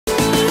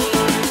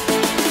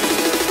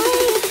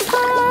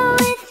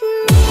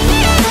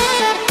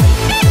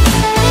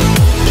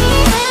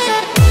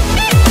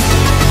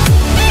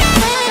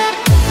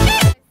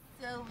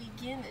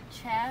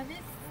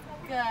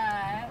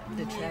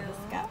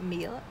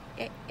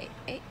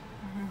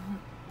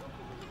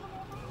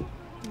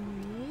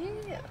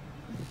Yeah.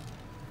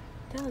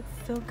 That looks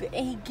so good.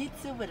 And he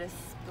gets it with a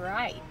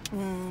Sprite.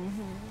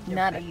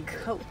 Not a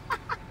Coke.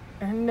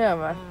 I know,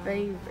 my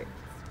favorite.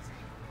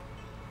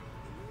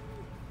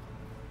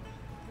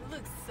 It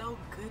looks so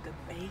good. The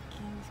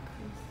bacon's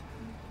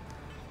crispy.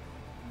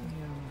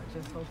 Yeah, I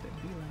just hope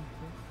it be like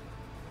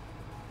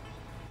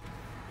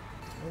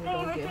this.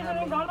 Hey, Richard,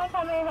 McDonald's,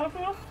 how may I help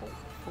you?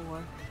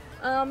 4.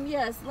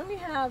 Yes, let me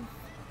have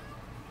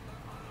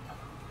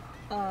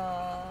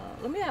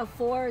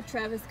 4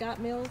 Travis Scott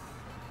meals.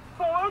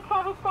 4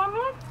 Travis Scott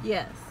meals?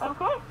 Yes.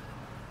 Okay.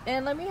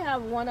 And let me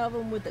have one of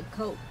them with a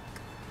Coke.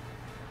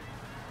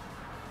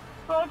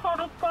 4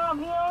 Travis Scott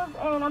meals,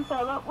 and I'm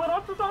sorry, what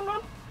else is on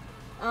them?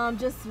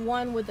 Just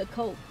one with a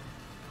Coke.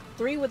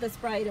 3 with a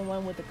Sprite and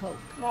 1 with a Coke.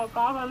 No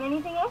problem.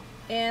 Anything else?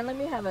 And let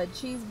me have a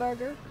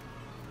cheeseburger.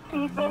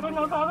 Cheeseburger,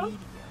 no problem.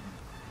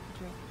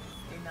 They're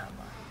not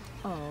mine.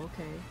 Oh,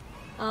 okay.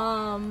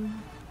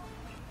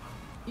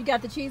 You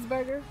got the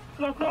cheeseburger?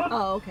 Yes, ma'am.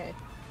 Oh, okay.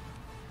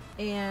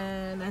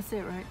 And that's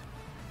it, right?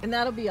 And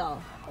that'll be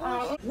all.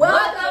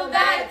 Welcome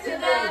back to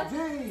the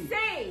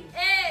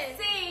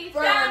C&C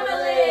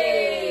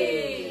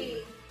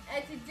family.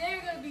 And today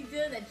we're going to be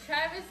doing the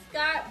Travis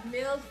Scott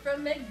meals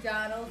from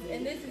McDonald's.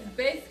 And this is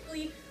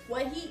basically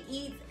what he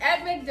eats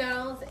at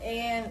McDonald's,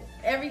 and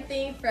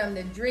everything from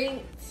the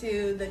drink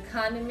to the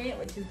condiment,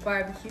 which is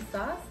barbecue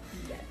sauce.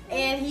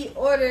 And he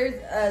orders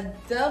a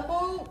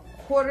double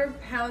quarter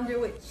pounder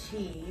with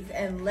cheese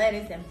and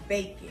lettuce and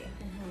bacon.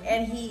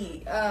 And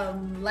he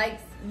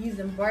likes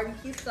using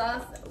barbecue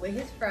sauce with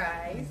his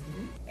fries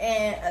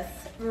and a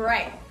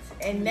Sprite.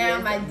 And now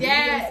my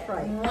dad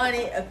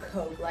wanted a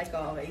Coke, like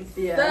always.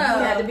 Yeah, so,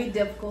 he had to be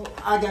difficult.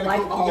 I got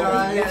like Coke, always.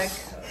 guys. He got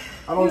a Coke.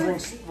 I don't drink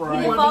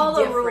Sprite. You Follow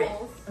the different.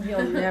 rules.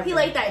 He'll never. He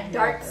like that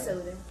dark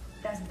soda.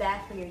 That's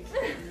bad for your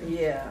kidney.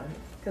 Yeah,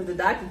 because the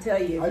doctor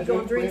tell you I if you're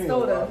gonna drink drink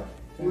plenty of soda,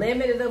 water.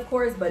 limited of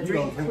course, but You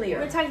drink don't drink clear.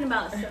 We're talking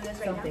about sodas right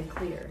Something now.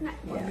 clear. Not-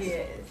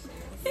 Yes.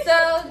 Yes.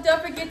 So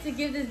don't forget to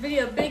give this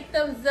video a big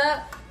thumbs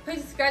up.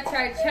 Please subscribe to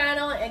our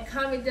channel and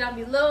comment down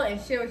below and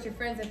share with your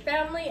friends and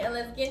family. And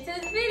let's get into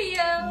this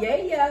video.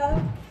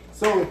 Yeah.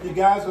 So if you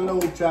guys don't know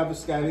who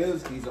Travis Scott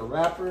is, he's a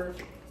rapper.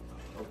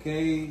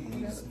 Okay,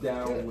 he's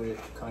down with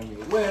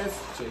Kanye West,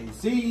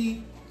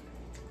 Jay-Z,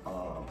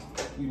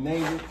 you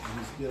name it.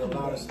 He's did a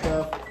lot of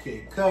stuff.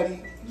 Kid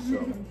Cudi.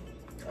 So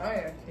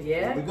Oh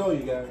yeah. here we go,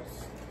 you guys.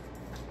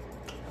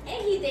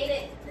 And he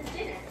dated this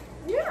dinner.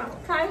 Yeah,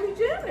 Kylie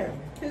Jenner,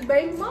 his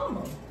baby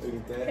mama. Look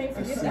at that. Can't Let's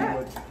forget see that.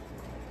 what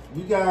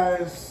you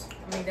guys.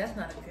 I mean, that's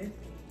not good.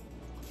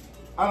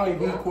 I don't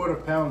even eat quarter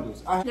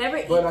pounders.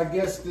 Never But I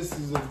guess this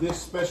is a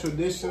special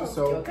edition,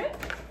 so Okay.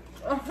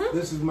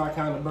 this is my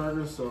kind of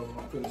burger. So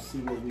I'm gonna see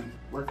what we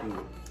working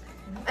with.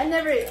 I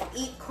never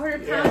eat quarter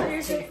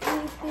pounders or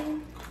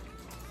anything.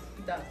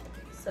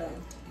 So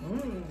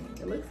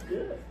It looks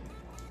good.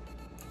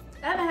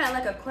 I haven't had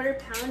like a quarter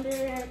pounder,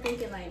 I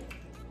think, in like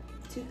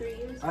 2-3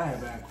 years. I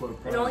haven't had quarter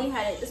And pounder. only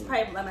had it. This is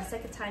probably like my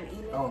second time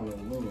eating I it.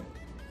 don't know when.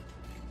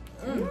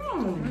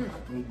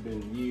 It's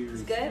been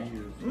years. It's good?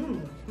 Years.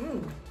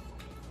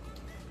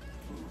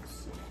 Let's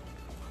see.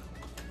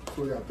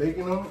 So we got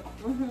bacon on it.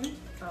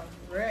 All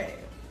right.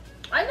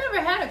 I never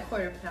had a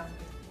quarter pounder.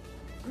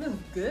 It was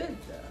good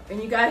though.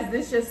 And you guys,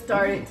 this just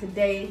started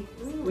today,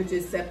 which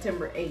is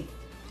September 8th.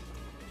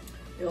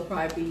 It'll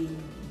probably be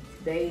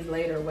days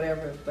later or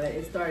whatever, but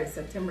it started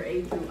September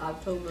 8th through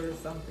October or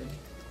something.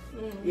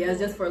 Yeah, it's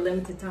just for a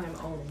limited time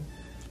only.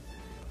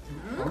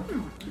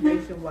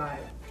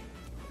 Nationwide.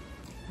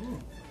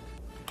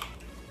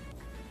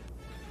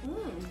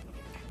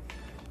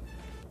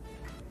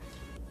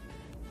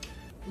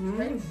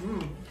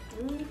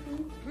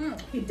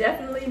 He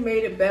definitely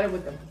made it better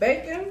with the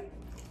bacon.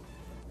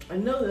 I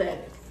know that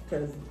is,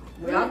 because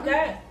without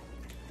that,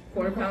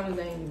 quarter pounders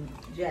ain't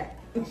jack.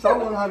 So I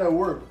wonder how that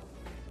worked.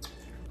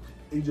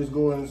 You just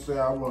go in and say,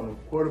 I want a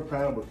quarter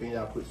pound, but can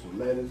y'all put some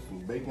lettuce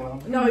and bacon on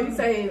it? No, you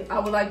say I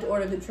would like to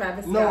order the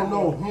Travis Scott.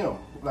 No, meal. him.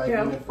 Like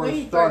Yeah. when it When he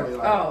first started,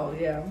 like oh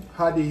yeah.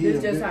 how did he This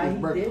is just invent how this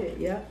he burger? did it.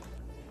 Yeah.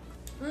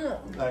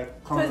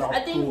 Like comes Because out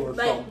I think full or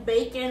like something.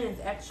 bacon is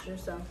extra,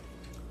 so.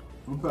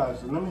 I'm probably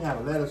said, let me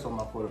have lettuce on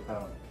my quarter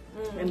pound.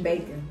 And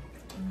bacon.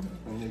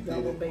 And they did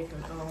Double it.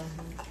 bacon.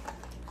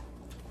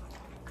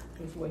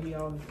 That's what he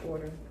always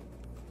ordered.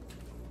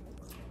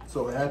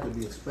 So it had to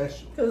be a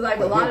special. Because like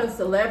But a lot him- of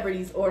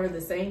celebrities order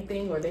the same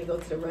thing, or they go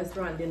to the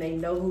restaurant, then they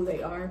know who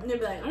they are. And they'd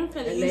be like, I'm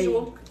kind of And they,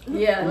 usual.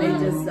 yeah, they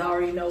just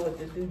already know what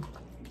to do.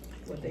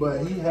 What they But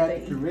order, he what had they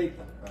to eat. create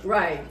that.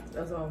 Right,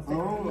 that's what I'm I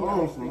saying.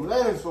 want some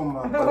lettuce on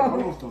my burger. I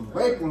want some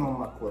bacon on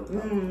my quarter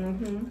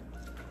pound.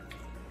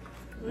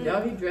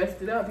 Yo, he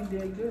dressed it up. He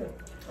did good.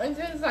 It's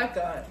just like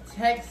a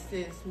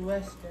Texas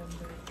Western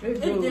burger.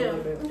 It's It good. a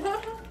little bit. did.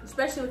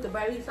 Especially with the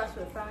barbecue sauce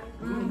with the fries.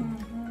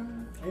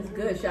 It's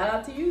good. Shout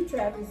out to you,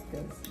 Travis,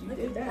 because you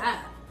did that.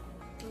 Ah.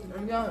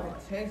 It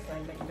don't taste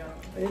like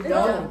McDonald's. It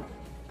don't.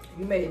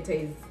 You made it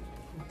taste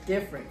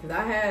different. Because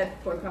I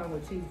had pork pound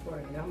with cheese for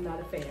it, and I'm not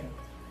a fan.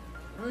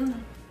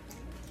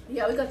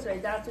 Yeah, we go to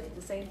McDonald's to get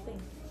the same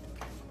thing.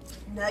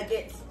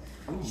 Nuggets,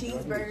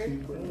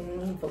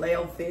 cheeseburger.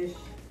 Filet-O-Fish.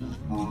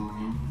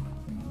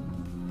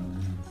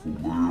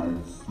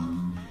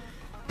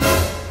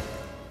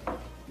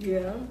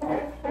 Yeah,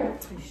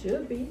 it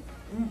should be.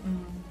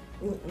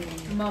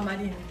 Mom, I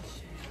didn't.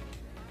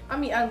 I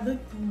mean, I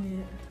looked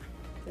in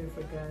They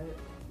forgot it. it.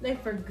 They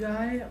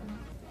forgot it.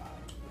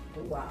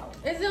 Wow.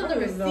 Is it on the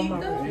receipt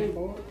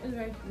though? It's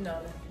right.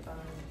 No,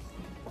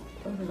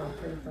 that's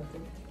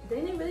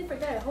They didn't really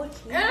forget a whole cheese.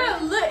 yeah,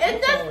 look,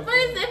 and that's but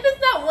if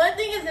it's not one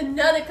thing, it's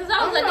another. Cause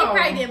I was like, they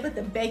probably didn't put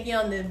the bacon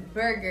on the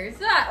burger,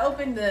 so I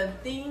opened the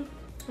thing,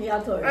 Yeah, I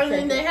told her. and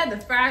then they had the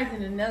fries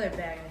in another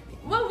bag.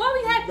 Well, why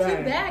we had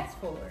two bags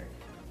for?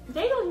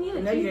 They don't need a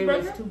And they gave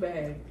us cheeseburger. 2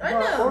 bags. I I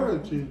know. ordered a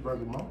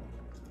cheeseburger, Mom.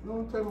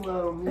 Don't tell me I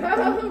don't need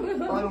it.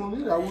 If I don't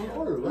need it, I wouldn't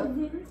order it,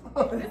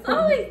 right? It's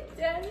always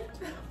Daddy.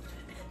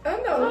 I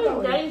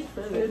know. Daddy's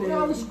food.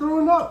 Y'all are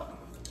screwing up.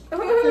 I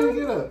can't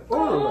get an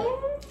order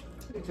right.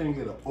 They can't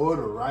get an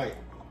order right.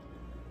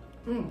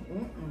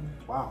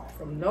 Wow.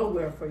 From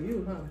nowhere for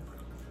you, huh?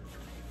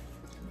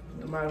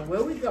 No matter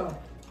where we go.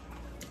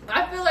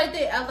 I feel like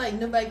they act like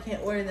nobody can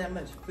order that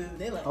much food.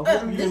 They like, I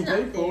hope you this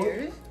didn't pay not for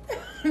it.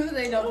 theirs.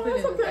 They don't put it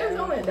It's in the okay. It's bag.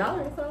 only $1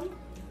 or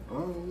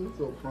something. It's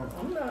so fun.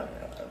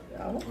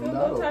 I don't feel I'm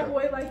no not type of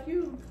okay. way like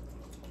you.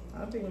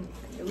 I mean,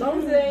 as long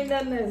as it ain't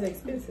nothing that's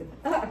expensive.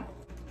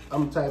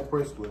 I'm the type of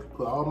person to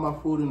put all my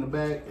food in the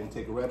bag and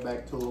take it right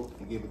back to them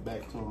and give it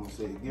back to them and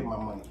say, give my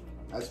money.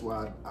 That's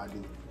what I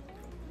do.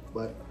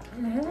 But,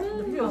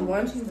 It was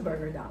one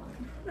cheeseburger $1.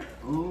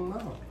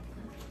 no.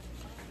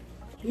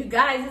 You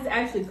guys, it's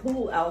actually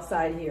cool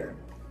outside here.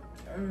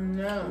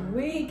 No.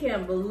 We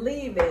can't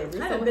believe it.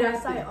 We're I so haven't been happy.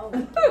 outside all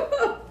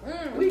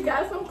week. We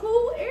got some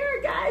cool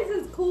air, guys.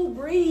 It's cool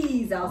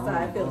breeze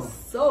outside. It feels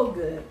so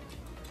good.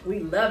 We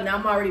love it.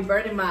 I'm already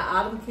burning my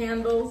autumn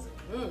candles.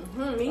 Me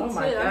Oh too.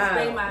 my I'm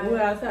spraying my God.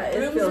 We're outside. It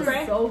room feels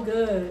spray. so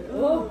good.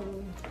 Ooh.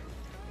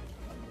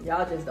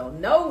 Y'all just don't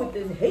know with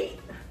this heat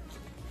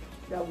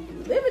that we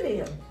be living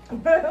in.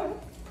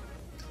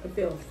 It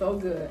feels so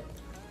good.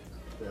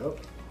 Yep.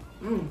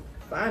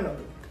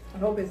 Finally. I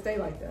hope it stay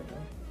like that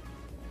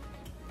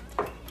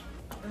though.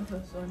 That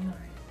feels so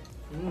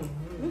nice.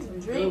 Need some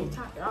drink.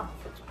 Top it off.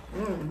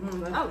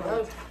 I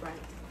love Sprite.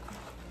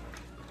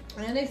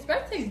 And they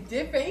Sprite tastes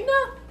different, you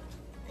know?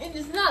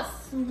 It's not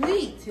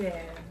sweet,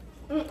 yeah.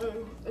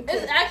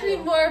 It's actually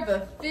more of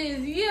a fizz.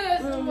 Yeah,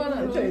 it's more It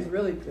of tastes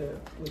really good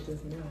with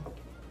this meal.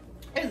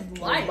 it's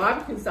The light.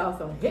 barbecue sauce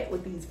on hit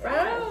with these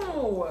fries.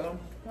 Oh,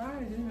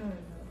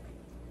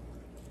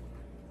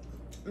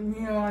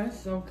 yeah, it's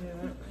so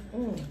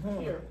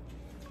good. Here.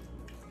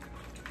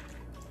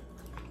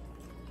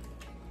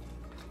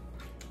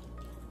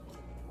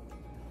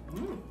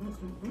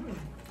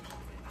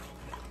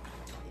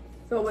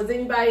 So was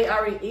anybody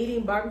already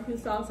eating barbecue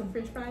sauce and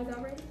french fries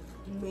already?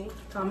 Me.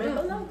 Comment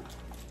below.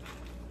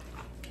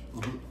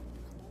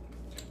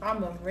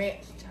 I'm a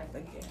ranch type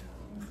of girl.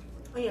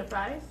 On your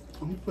fries?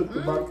 You put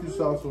the barbecue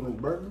sauce on his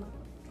burger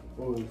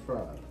or his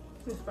fries?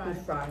 His fries.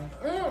 French fries.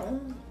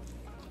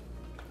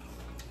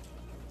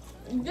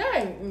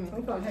 Dang.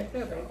 Okay, heck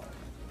that, babe.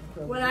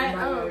 So When I,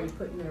 everybody already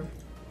putting their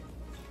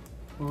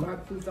Hmm?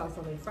 barbecue sauce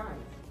on their fries.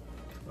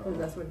 Because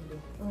that's what you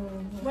do.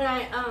 When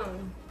I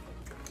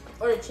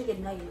order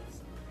chicken nuggets,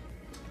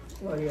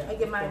 Well, yeah. I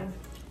get my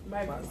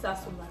barbecue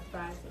sauce with my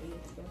fries and eat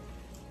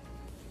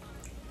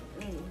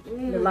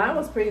it. The line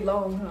was pretty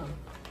long, huh?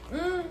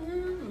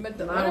 But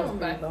the Line other was one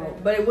pretty back long. there.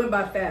 But it went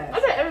by fast. I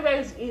bet everybody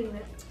was eating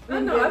it. I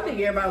know. I think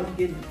everybody was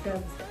getting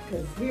it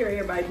because here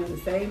everybody do the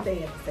same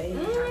thing at the same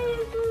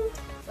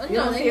time. You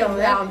don't see them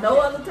out no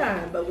other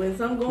time, but when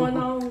something going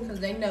on, Because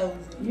they know.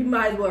 you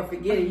might as well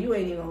forget it. You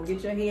ain't even gonna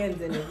get your hands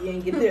in it if you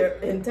ain't get there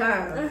in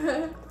time.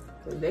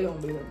 Cause they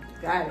gonna be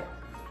like, got it.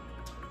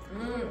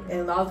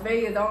 And Las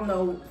Vegas, I don't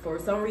know, for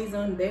some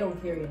reason they don't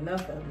carry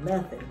enough of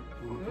nothing.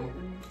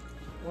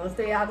 Once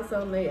they out of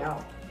something, they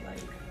out. Like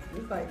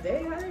it's like,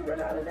 dang, I didn't run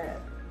out of that.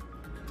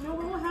 No,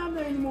 we don't have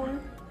that anymore.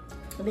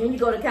 And then you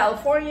go to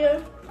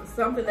California,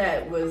 something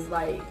that was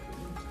like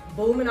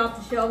booming off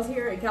the shelves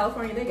here in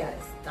California, they got it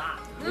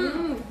stocked.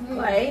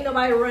 Like ain't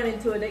nobody running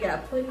to it. They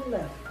got plenty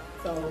left.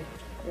 So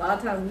a lot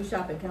of times we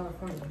shop in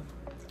California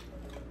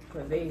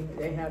because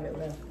they have it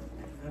left.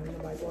 I mean,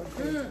 nobody going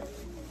crazy.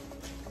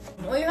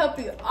 We hope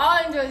you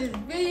all enjoyed this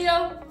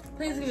video.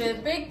 Please give it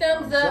a big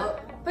thumbs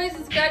up. Please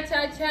subscribe to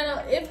our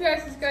channel. If you are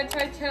subscribed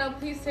to our channel,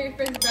 please tell your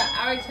friends about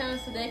our channel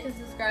so they can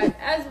subscribe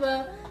as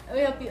well. And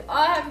we hope you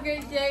all have a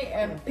great day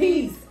and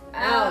peace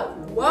out.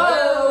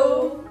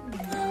 Whoa!